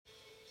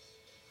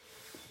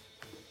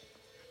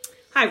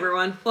Hi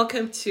everyone,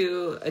 welcome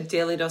to a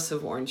daily dose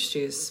of orange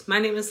juice. My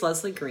name is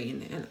Leslie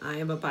Green and I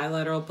am a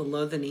bilateral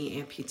below the knee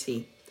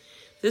amputee.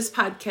 This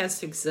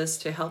podcast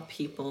exists to help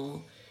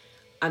people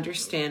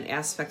understand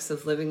aspects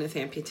of living with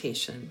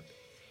amputation.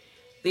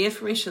 The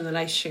information that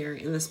I share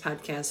in this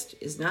podcast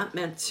is not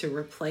meant to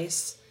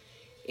replace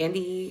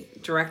any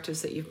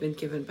directives that you've been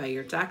given by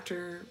your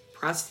doctor,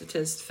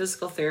 prosthetist,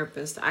 physical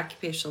therapist,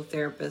 occupational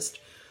therapist,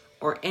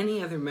 or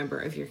any other member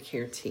of your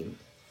care team.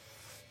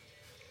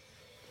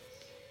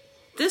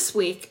 This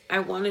week, I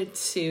wanted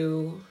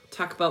to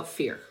talk about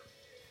fear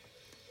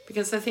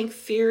because I think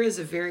fear is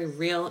a very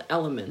real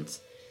element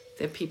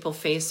that people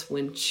face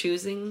when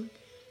choosing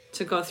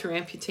to go through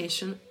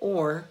amputation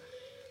or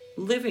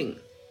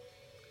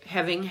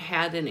having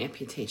had an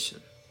amputation.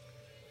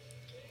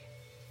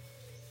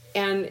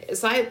 And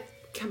as I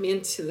come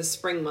into the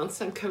spring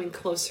months, I'm coming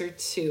closer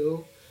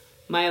to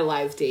my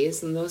alive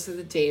days, and those are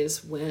the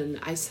days when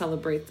I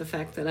celebrate the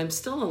fact that I'm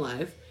still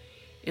alive,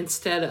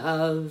 instead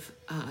of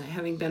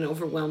having been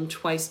overwhelmed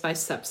twice by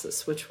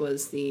sepsis, which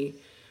was the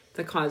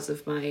cause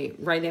of my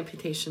right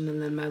amputation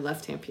and then my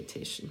left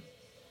amputation.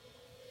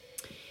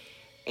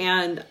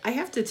 And I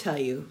have to tell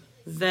you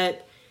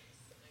that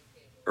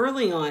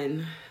early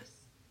on,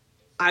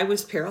 I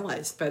was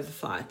paralyzed by the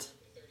thought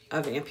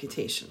of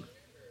amputation.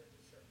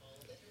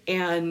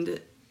 And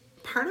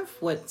part of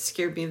what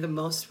scared me the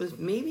most was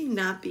maybe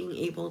not being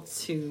able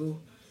to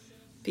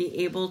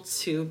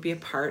be a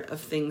part of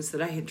things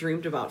that I had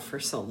dreamed about for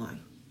so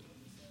long.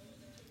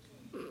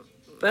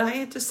 But I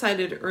had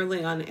decided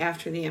early on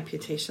after the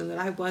amputation that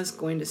I was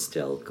going to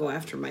still go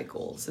after my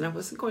goals, and I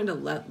wasn't going to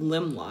let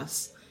limb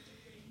loss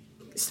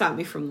stop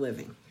me from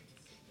living.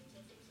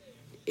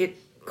 It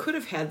could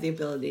have had the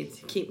ability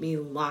to keep me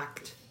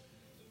locked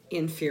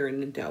in fear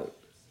and in doubt.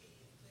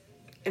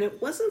 And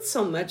it wasn't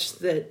so much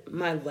that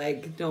my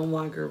leg no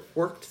longer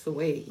worked the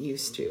way it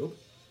used to,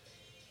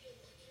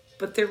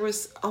 but there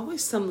was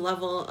always some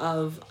level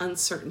of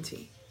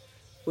uncertainty.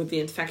 Would the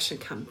infection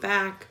come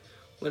back?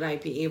 Would I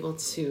be able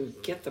to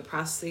get the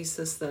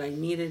prosthesis that I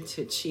needed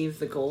to achieve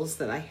the goals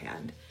that I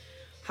had?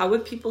 How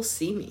would people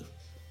see me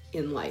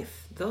in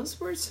life? Those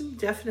were some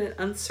definite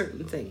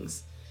uncertain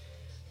things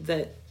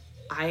that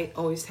I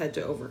always had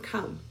to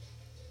overcome.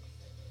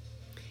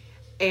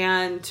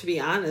 And to be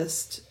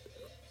honest,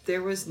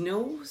 there was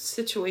no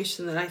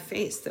situation that I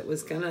faced that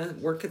was going to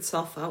work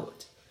itself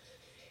out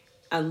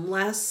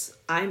unless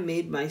I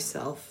made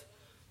myself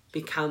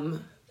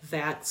become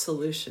that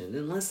solution,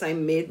 unless I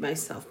made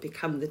myself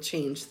become the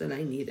change that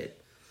I needed.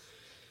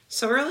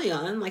 So early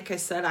on, like I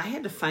said, I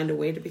had to find a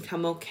way to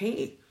become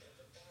okay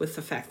with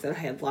the fact that I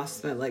had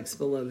lost my legs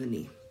below the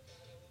knee.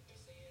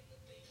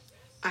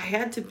 I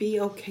had to be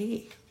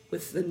okay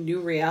with the new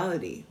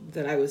reality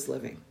that I was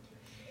living.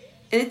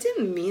 And it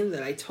didn't mean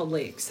that I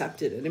totally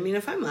accepted it. I mean,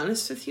 if I'm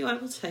honest with you, I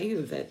will tell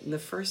you that in the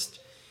first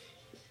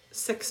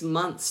 6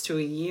 months to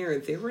a year,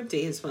 there were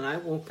days when I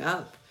woke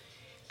up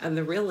and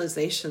the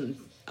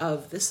realization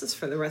of this is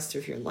for the rest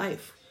of your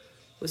life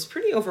was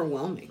pretty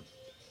overwhelming.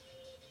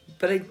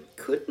 But I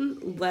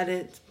couldn't let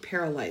it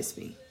paralyze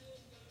me.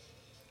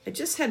 I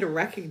just had to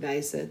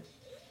recognize it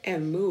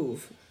and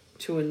move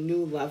to a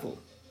new level.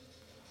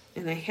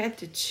 And I had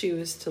to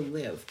choose to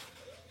live,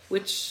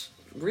 which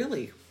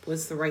really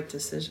was the right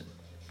decision.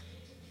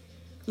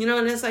 You know,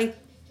 and as I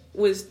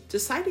was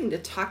deciding to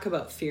talk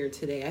about fear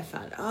today, I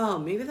thought, oh,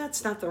 maybe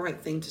that's not the right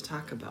thing to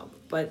talk about.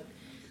 But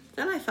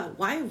then I thought,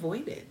 why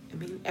avoid it? I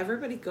mean,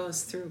 everybody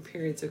goes through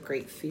periods of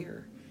great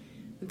fear.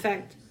 In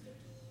fact,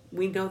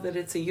 we know that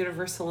it's a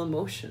universal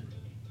emotion.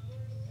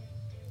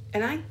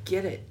 And I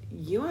get it.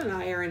 You and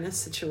I are in a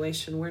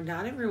situation where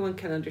not everyone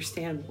can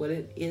understand what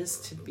it is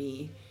to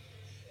be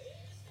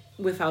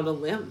without a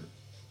limb.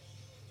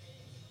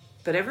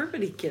 But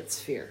everybody gets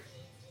fear.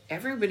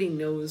 Everybody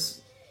knows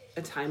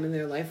a time in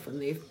their life when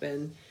they've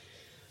been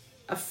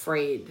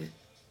afraid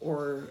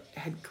or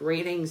had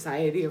great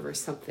anxiety over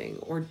something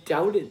or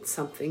doubted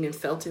something and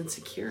felt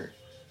insecure.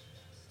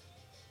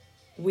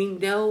 We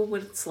know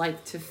what it's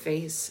like to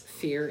face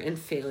fear and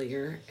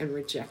failure and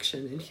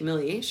rejection and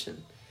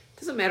humiliation. It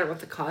doesn't matter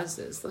what the cause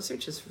is. Those are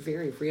just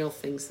very real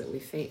things that we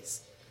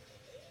face.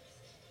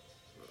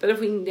 But if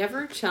we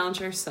never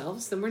challenge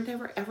ourselves, then we're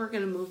never ever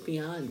going to move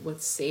beyond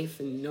what's safe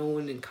and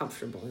known and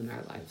comfortable in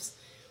our lives.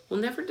 We'll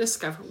never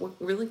discover what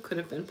really could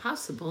have been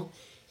possible,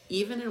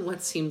 even in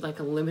what seemed like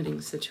a limiting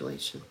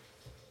situation.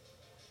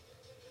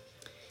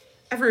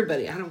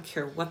 Everybody, I don't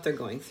care what they're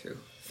going through,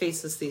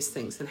 faces these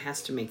things and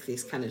has to make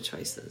these kind of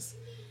choices.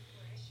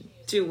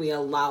 Do we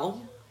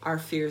allow our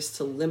fears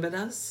to limit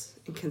us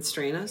and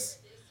constrain us?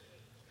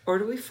 Or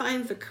do we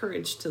find the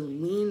courage to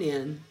lean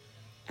in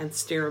and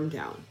stare them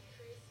down?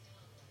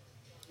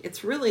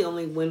 It's really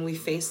only when we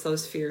face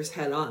those fears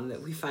head on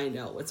that we find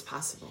out what's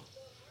possible,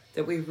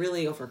 that we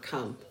really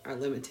overcome our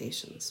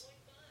limitations.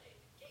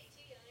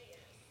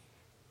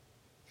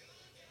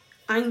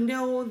 I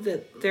know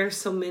that there's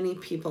so many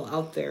people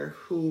out there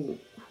who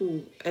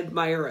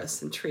admire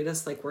us and treat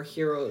us like we're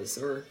heroes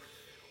or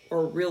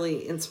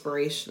really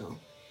inspirational.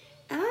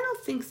 And I don't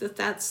think that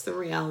that's the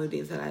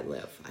reality that I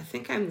live. I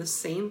think I'm the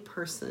same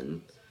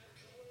person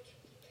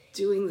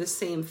doing the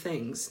same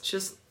things,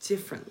 just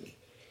differently.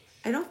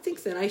 I don't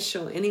think that I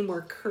show any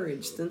more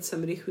courage than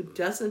somebody who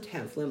doesn't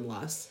have limb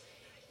loss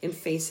in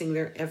facing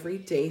their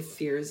everyday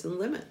fears and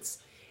limits.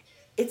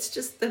 It's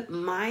just that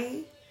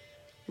my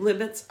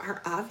limits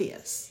are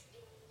obvious.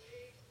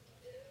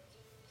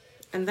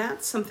 And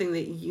that's something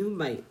that you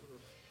might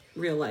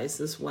realize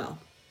as well.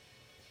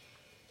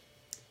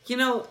 You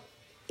know,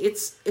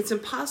 it's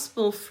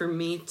impossible for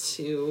me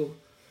to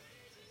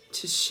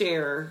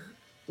share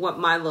what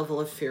my level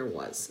of fear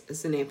was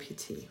as an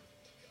amputee.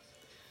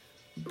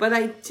 But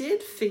I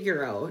did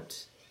figure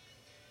out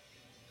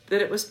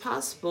that it was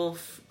possible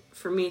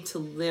for me to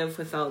live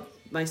without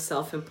my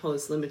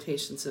self-imposed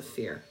limitations of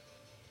fear.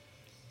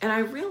 And I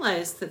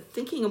realized that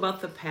thinking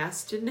about the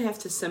past didn't have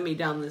to send me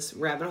down this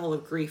rabbit hole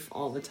of grief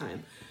all the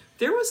time.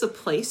 There was a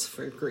place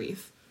for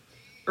grief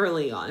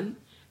early on,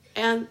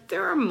 and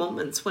there are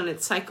moments when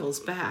it cycles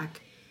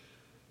back.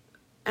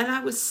 And I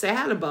was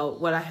sad about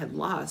what I had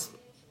lost,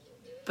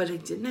 but I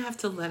didn't have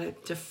to let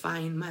it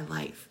define my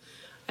life.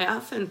 I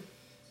often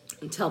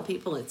tell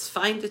people it's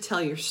fine to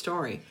tell your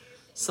story,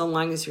 so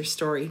long as your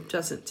story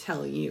doesn't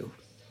tell you.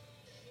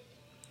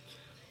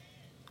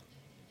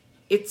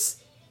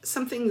 It's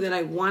something that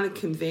I want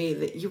to convey,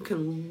 that you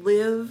can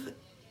live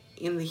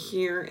in the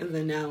here and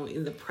the now,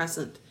 in the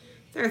present.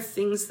 There are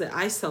things that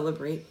I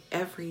celebrate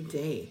every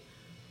day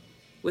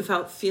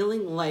without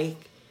feeling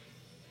like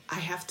I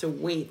have to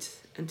wait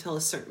until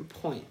a certain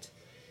point,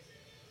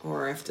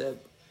 or I have to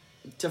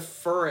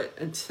defer it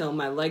until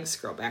my legs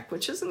grow back,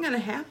 which isn't going to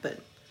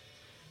happen.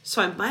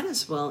 So I might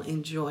as well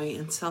enjoy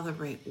and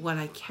celebrate what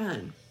I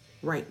can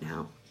right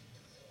now.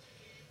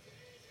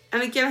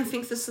 And again, I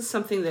think this is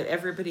something that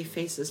everybody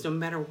faces, no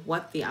matter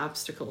what the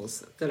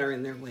obstacles that are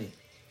in their way.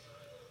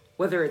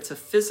 Whether it's a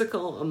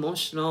physical,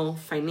 emotional,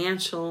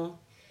 financial,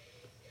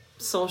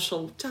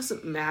 social,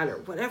 doesn't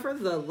matter. Whatever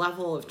the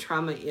level of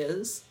trauma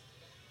is,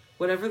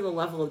 whatever the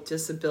level of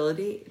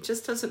disability, it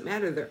just doesn't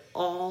matter. They're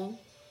all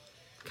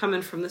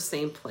coming from the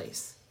same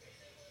place.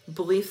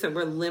 Belief that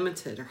we're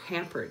limited or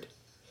hampered.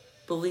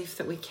 Belief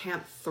that we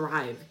can't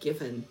thrive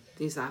given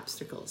these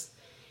obstacles.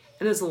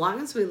 And as long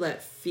as we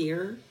let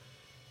fear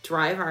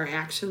drive our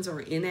actions or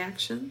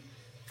inaction,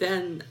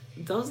 then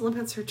those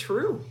limits are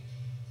true.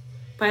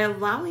 By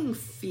allowing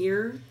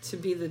fear to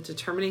be the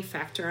determining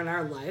factor in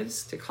our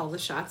lives, to call the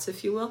shots,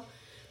 if you will,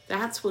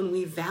 that's when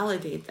we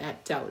validate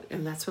that doubt,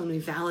 and that's when we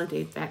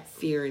validate that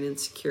fear and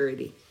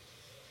insecurity.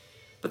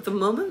 But the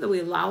moment that we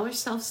allow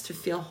ourselves to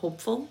feel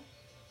hopeful,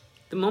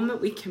 the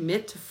moment we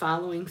commit to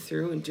following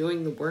through and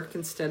doing the work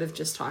instead of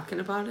just talking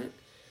about it,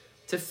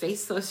 to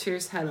face those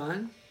fears head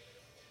on,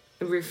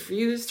 and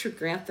refuse to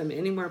grant them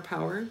any more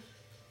power,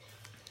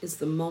 is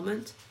the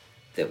moment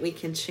that we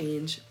can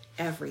change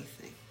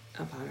everything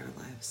about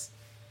our lives.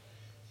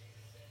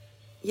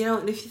 You know,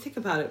 and if you think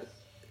about it,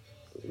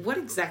 what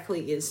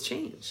exactly is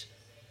change?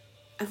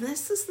 And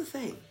this is the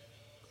thing.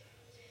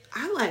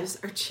 Our lives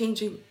are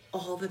changing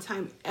all the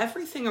time.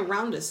 Everything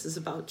around us is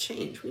about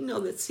change. We know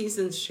that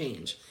seasons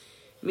change.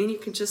 I mean, you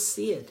can just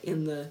see it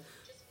in the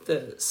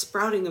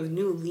sprouting of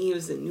new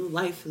leaves and new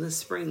life in the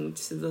spring,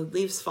 to the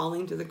leaves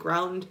falling to the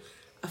ground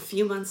a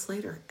few months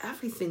later.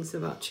 Everything's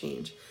about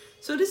change.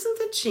 So it isn't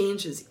that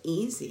change is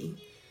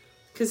easy,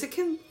 because it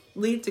can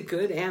lead to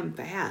good and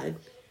bad,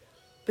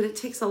 but it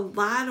takes a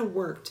lot of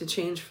work to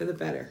change for the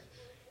better.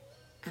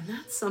 And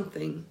that's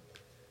something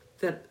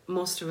that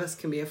most of us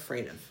can be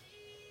afraid of,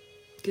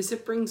 because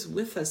it brings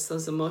with us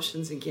those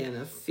emotions again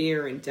of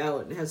fear and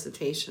doubt and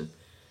hesitation.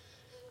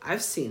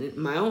 I've seen it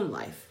in my own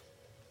life.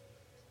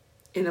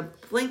 In a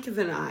blink of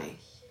an eye,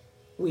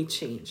 we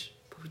change,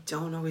 but we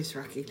don't always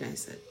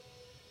recognize it.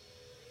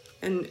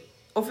 And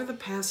over the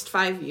past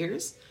 5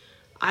 years,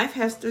 I've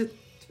had to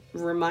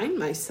remind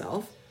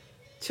myself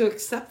to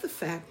accept the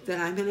fact that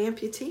I'm an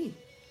amputee.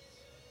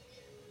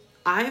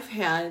 I've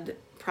had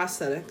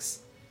prosthetics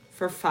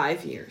for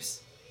 5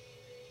 years.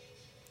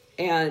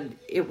 And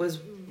it was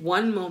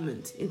one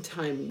moment in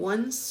time,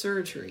 one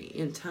surgery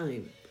in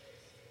time,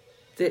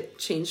 that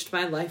changed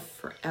my life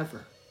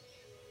forever.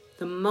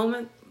 The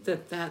moment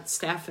that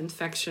staph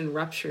infection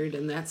ruptured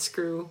and that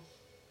screw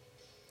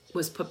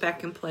was put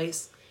back in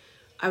place,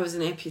 I was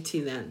an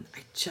amputee then. I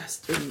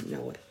just didn't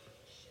know it.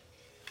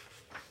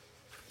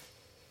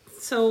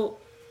 So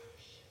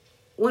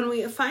when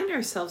we find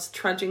ourselves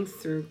trudging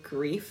through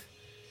grief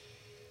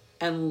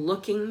and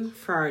looking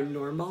for our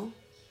normal,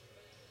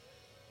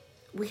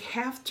 we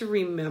have to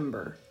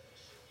remember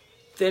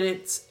that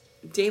it's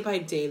day by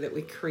day that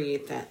we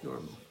create that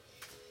normal.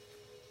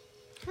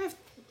 I've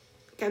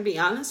got to be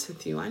honest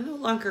with you, I no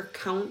longer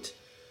count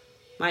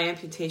my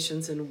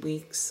amputations in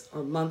weeks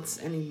or months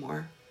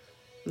anymore.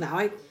 Now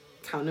I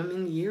count them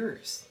in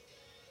years.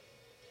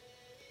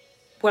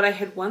 What I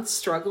had once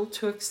struggled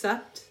to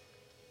accept,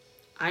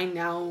 I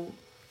now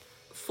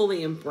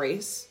fully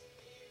embrace,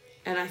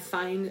 and I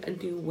find a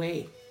new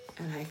way,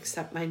 and I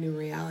accept my new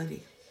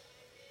reality.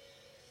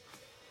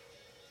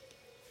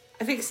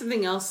 I think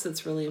something else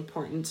that's really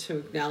important to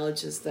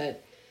acknowledge is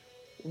that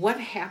what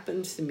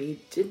happened to me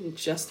didn't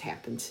just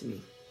happen to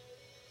me.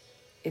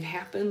 It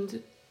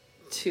happened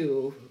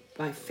to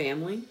my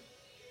family,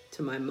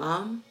 to my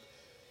mom,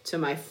 to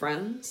my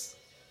friends,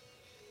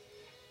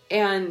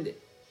 and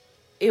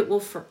it will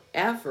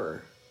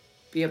forever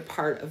be a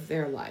part of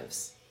their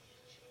lives.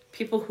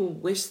 People who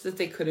wish that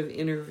they could have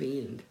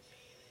intervened,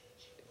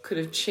 could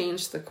have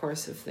changed the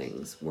course of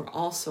things, were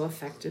also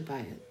affected by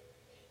it.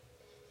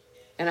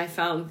 And I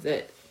found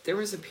that there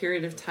was a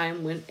period of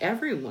time when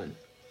everyone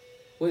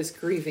was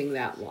grieving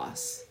that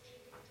loss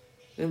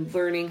and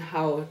learning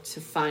how to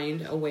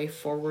find a way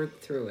forward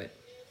through it.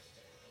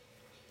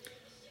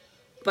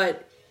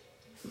 But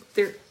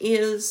there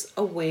is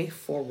a way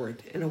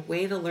forward and a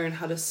way to learn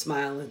how to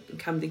smile and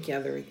come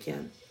together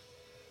again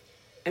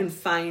and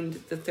find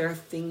that there are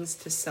things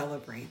to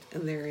celebrate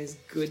and there is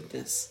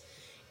goodness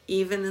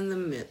even in the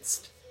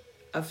midst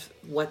of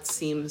what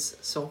seems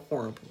so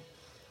horrible.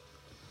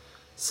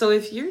 So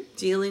if you're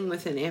dealing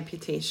with an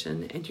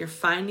amputation and you're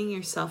finding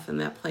yourself in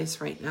that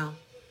place right now,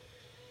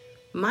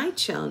 my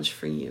challenge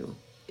for you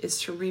is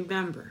to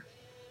remember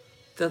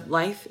that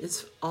life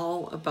is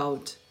all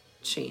about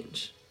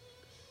change.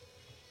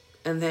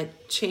 And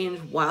that change,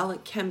 while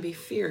it can be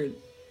feared,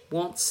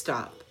 won't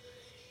stop.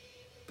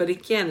 But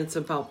again, it's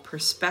about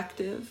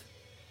perspective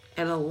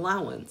and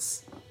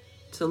allowance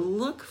to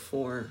look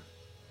for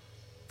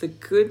the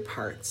good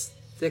parts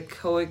that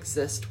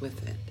coexist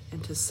with it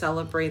and to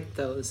celebrate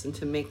those and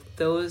to make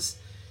those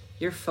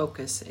your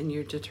focus and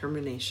your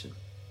determination.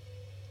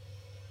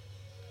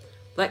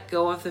 Let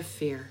go of the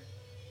fear.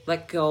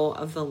 Let go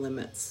of the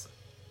limits.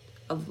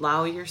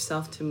 Allow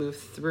yourself to move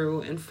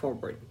through and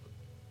forward.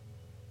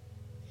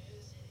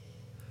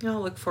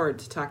 I'll look forward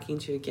to talking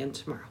to you again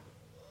tomorrow.